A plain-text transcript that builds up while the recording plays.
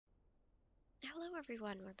Hello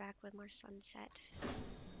everyone, we're back with more Sunset.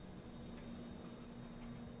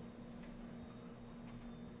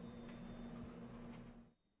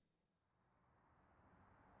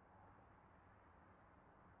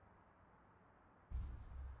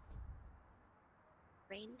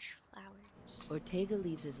 Range flowers. Ortega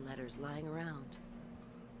leaves his letters lying around.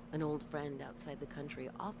 An old friend outside the country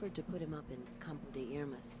offered to put him up in Campo de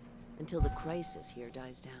Irmas until the crisis here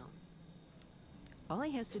dies down. All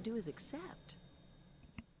he has to do is accept.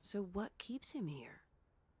 So what keeps him here?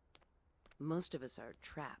 Most of us are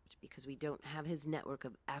trapped because we don't have his network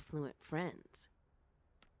of affluent friends.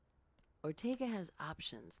 Ortega has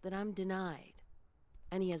options that I'm denied,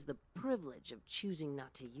 and he has the privilege of choosing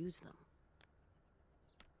not to use them.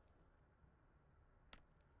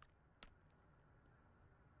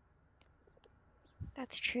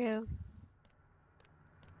 That's true.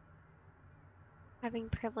 Having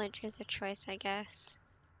privilege is a choice, I guess.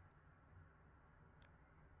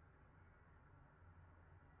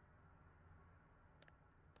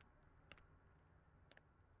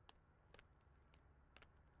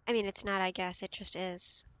 I mean, it's not, I guess, it just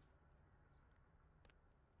is.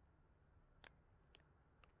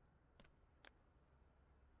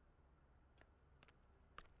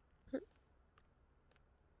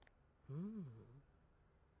 Hmm.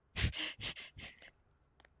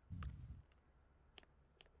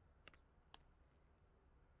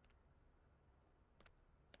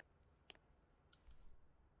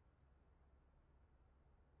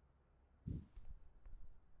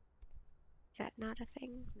 Is that not a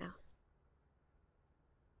thing? No.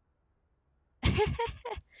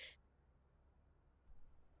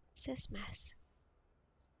 What's this mess?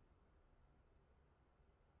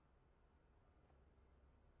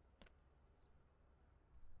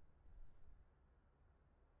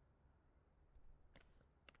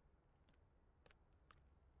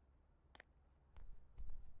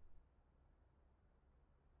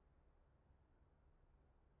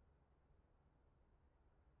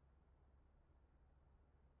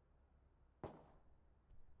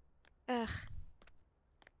 Ugh.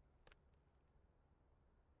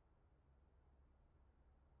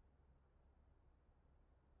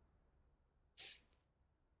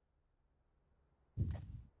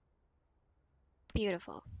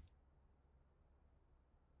 Beautiful.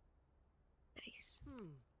 Nice.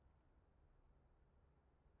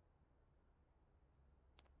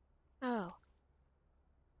 Oh.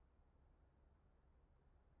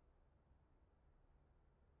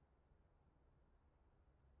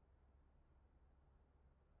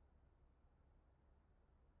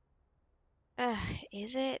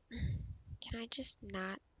 Is it? Can I just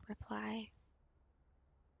not reply?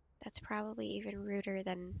 That's probably even ruder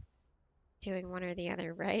than doing one or the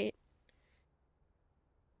other, right?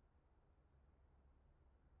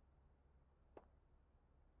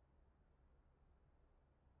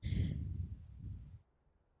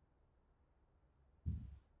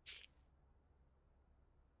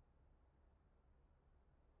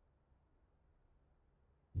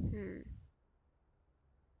 Hmm.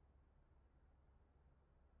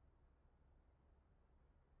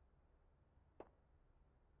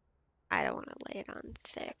 I don't want to lay it on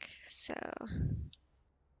thick, so.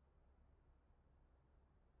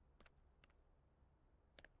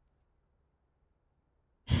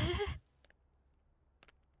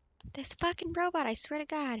 This fucking robot, I swear to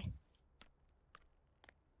God.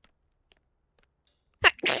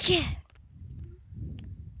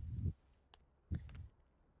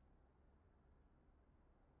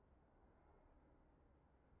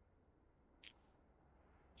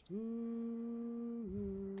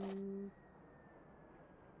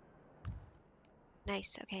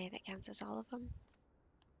 Nice, okay, that counts as all of them.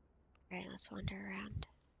 Alright, let's wander around.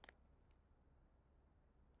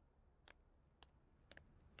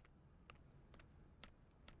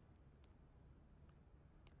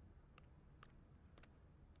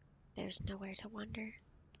 There's nowhere to wander.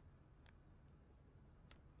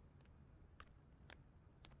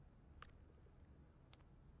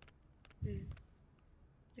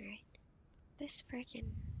 Alright. This frickin'.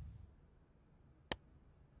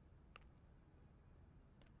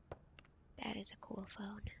 That is a cool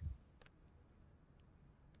phone.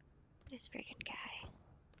 This frickin' guy.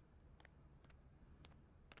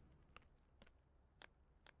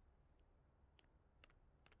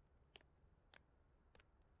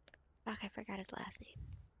 Fuck, I forgot his last name.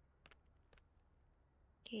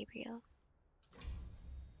 Gabriel.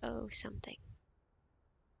 Oh, something.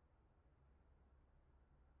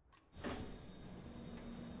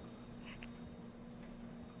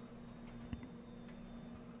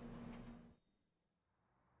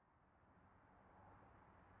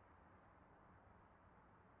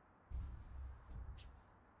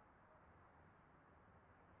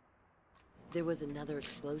 There was another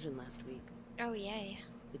explosion last week. Oh, yay.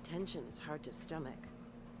 The tension is hard to stomach.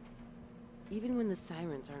 Even when the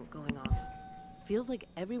sirens aren't going off, feels like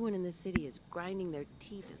everyone in the city is grinding their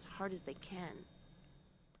teeth as hard as they can.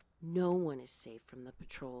 No one is safe from the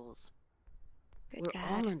patrols. Good We're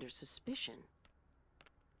God. all under suspicion.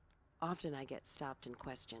 Often I get stopped and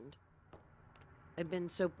questioned. I've been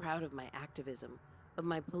so proud of my activism, of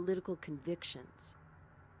my political convictions.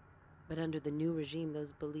 But under the new regime,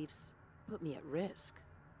 those beliefs put me at risk.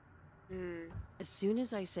 Hmm. As soon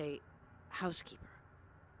as I say, housekeeper,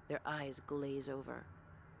 their eyes glaze over.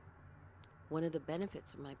 One of the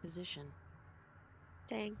benefits of my position.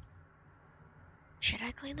 Dang. Should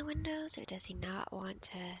I clean the windows, or does he not want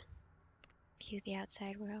to view the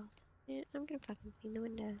outside world? Yeah, I'm gonna fucking clean the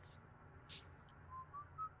windows.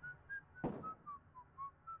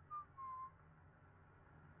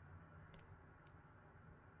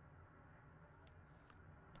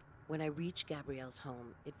 When I reach Gabrielle's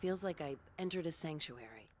home, it feels like I've entered a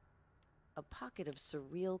sanctuary. A pocket of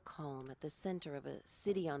surreal calm at the center of a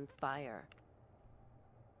city on fire.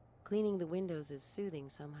 Cleaning the windows is soothing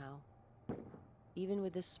somehow, even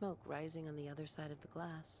with the smoke rising on the other side of the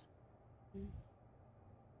glass. Hmm.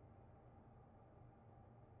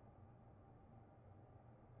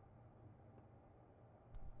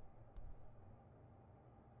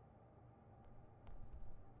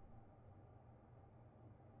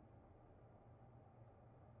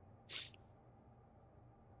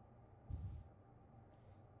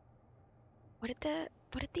 What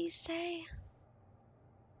did these say?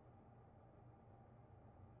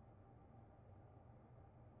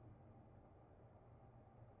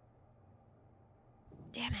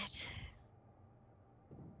 Damn it.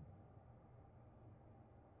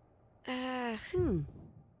 Uh, Hmm.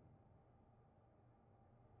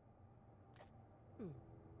 Hmm.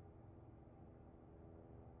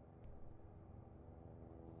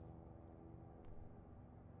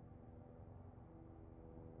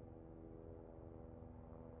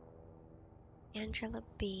 Angela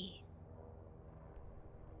B.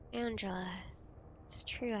 Angela. It's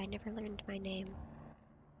true, I never learned my name.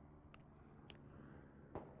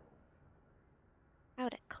 How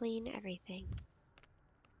to clean everything.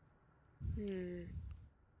 Hmm.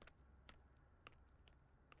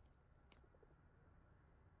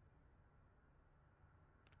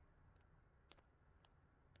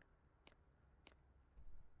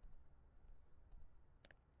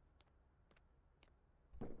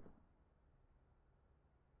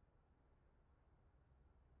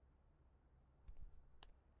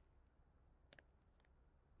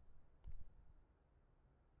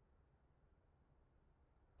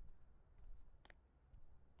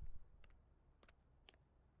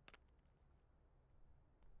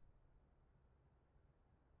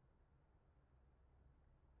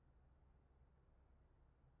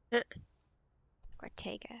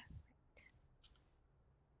 Ortega.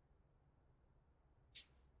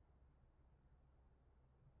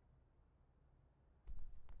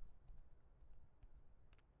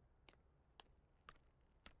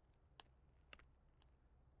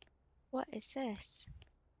 What is this?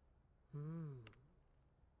 Hmm.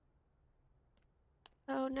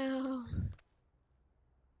 Oh no.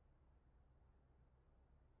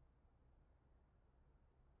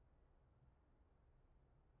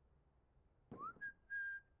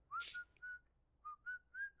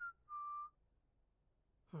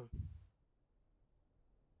 Hmm.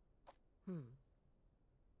 Hmm.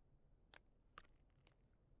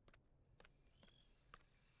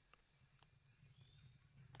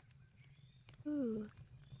 Ooh.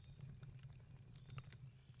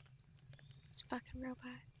 This fucking robot.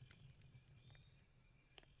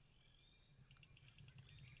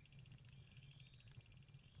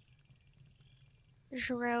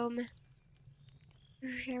 Jerome.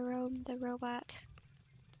 Jerome the robot.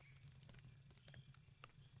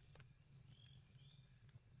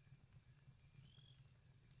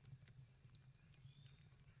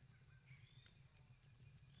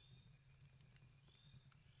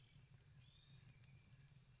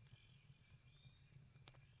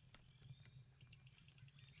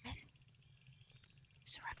 What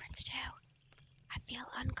is a reference to? I feel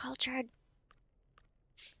uncultured.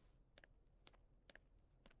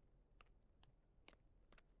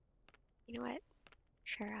 You know what?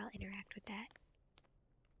 Sure, I'll interact with that.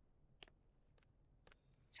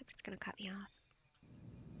 Except it's gonna cut me off.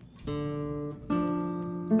 Oh,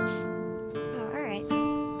 alright.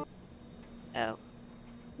 Oh,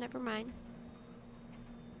 never mind.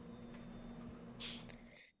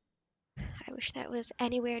 I wish that was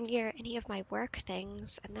anywhere near any of my work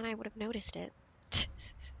things, and then I would have noticed it.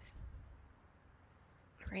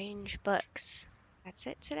 Range books. That's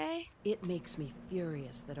it today? It makes me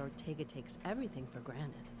furious that Ortega takes everything for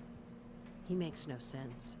granted. He makes no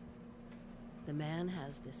sense. The man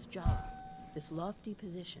has this job, this lofty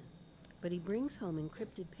position, but he brings home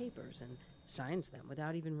encrypted papers and signs them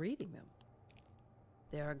without even reading them.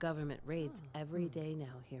 There are government raids every day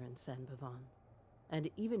now here in San Bavon, and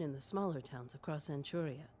even in the smaller towns across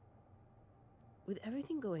Anchuria. With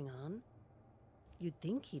everything going on, you'd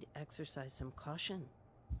think he'd exercise some caution.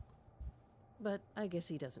 But I guess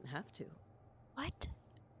he doesn't have to. What?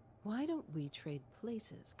 Why don't we trade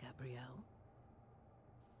places, Gabrielle?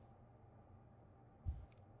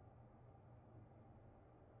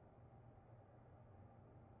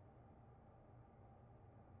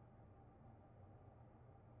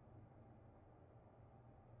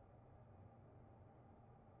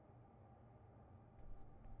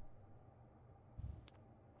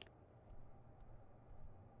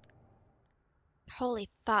 Holy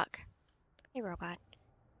fuck. Hey, robot.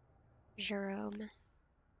 Jerome.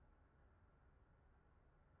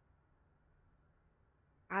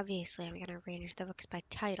 Obviously, I'm gonna arrange the books by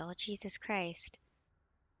title. Jesus Christ.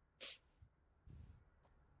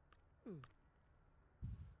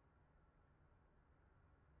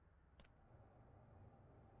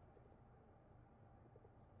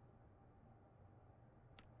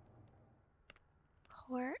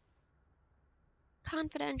 Court.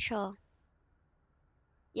 Confidential.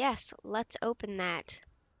 Yes, let's open that.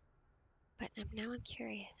 But now I'm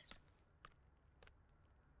curious.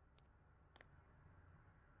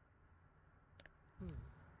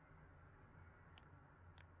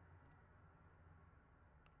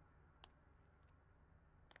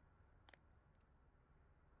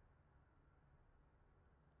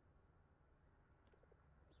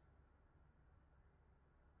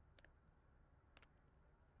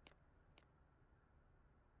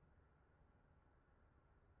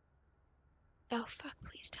 Oh fuck,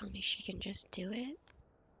 please tell me she can just do it.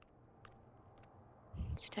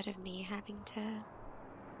 Instead of me having to...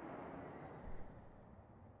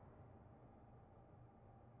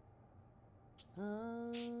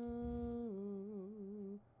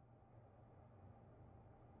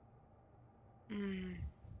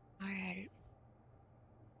 Alright.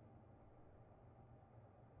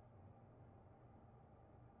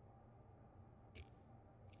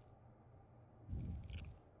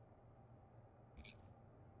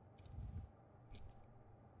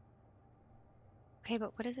 Okay,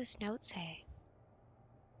 but what does this note say?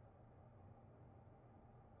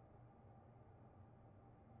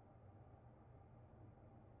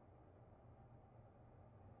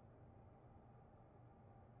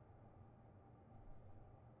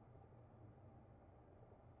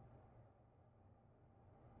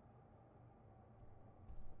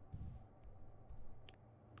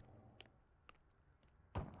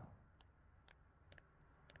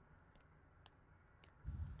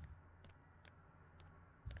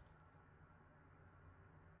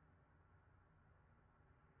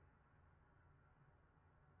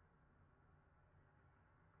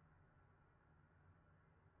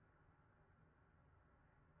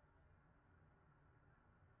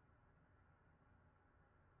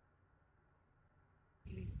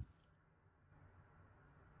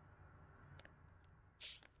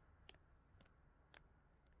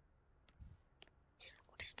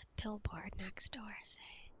 What does the billboard next door say?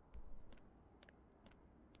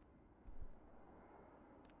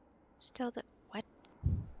 Still the... what?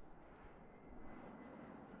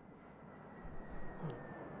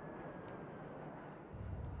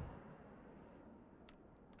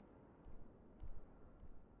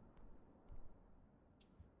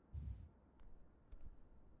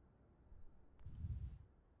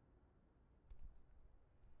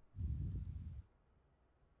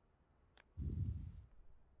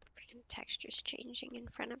 Freaking texture's changing in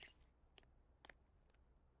front of...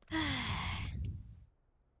 I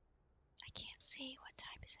can't see. What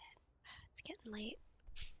time is it? It's getting late.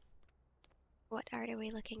 What art are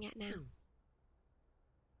we looking at now?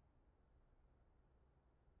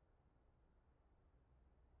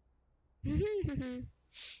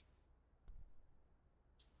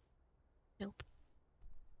 Nope.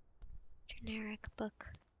 Generic book.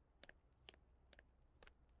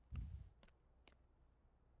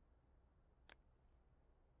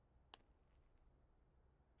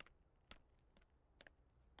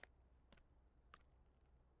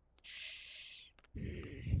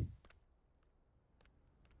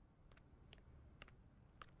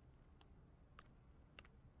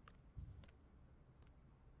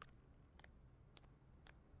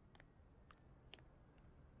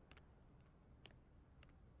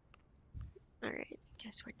 Alright,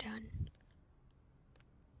 guess we're done.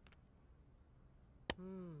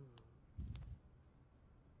 Hmm.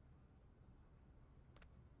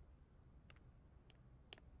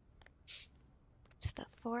 It's the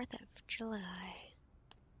 4th of July.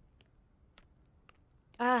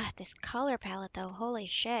 Ah, this color palette though, holy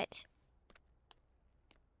shit.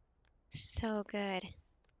 So good.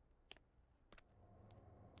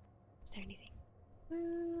 Is there anything?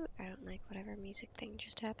 Woo! I don't like whatever music thing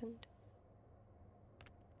just happened.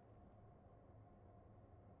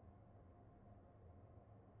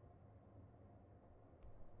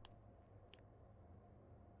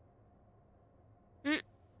 Mm.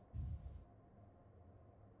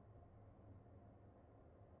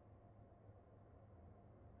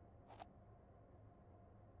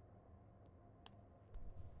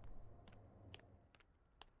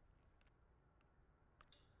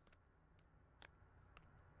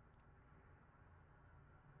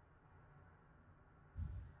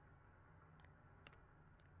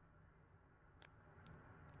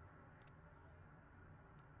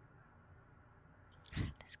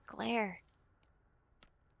 This glare.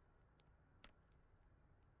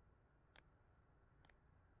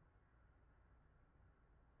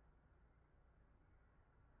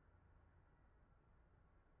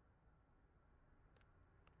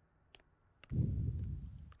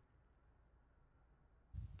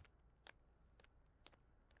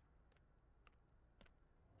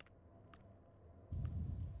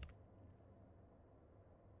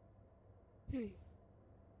 Hmm.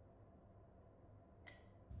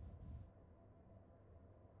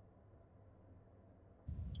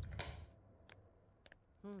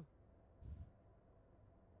 Hmm.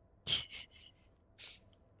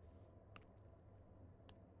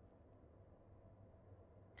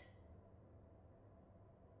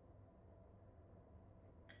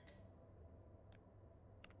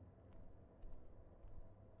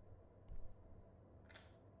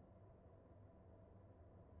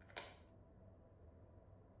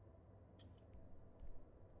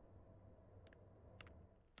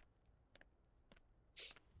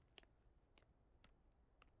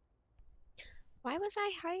 Why was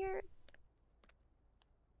I hired?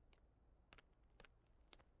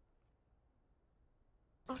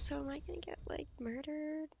 Also, am I gonna get like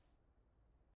murdered?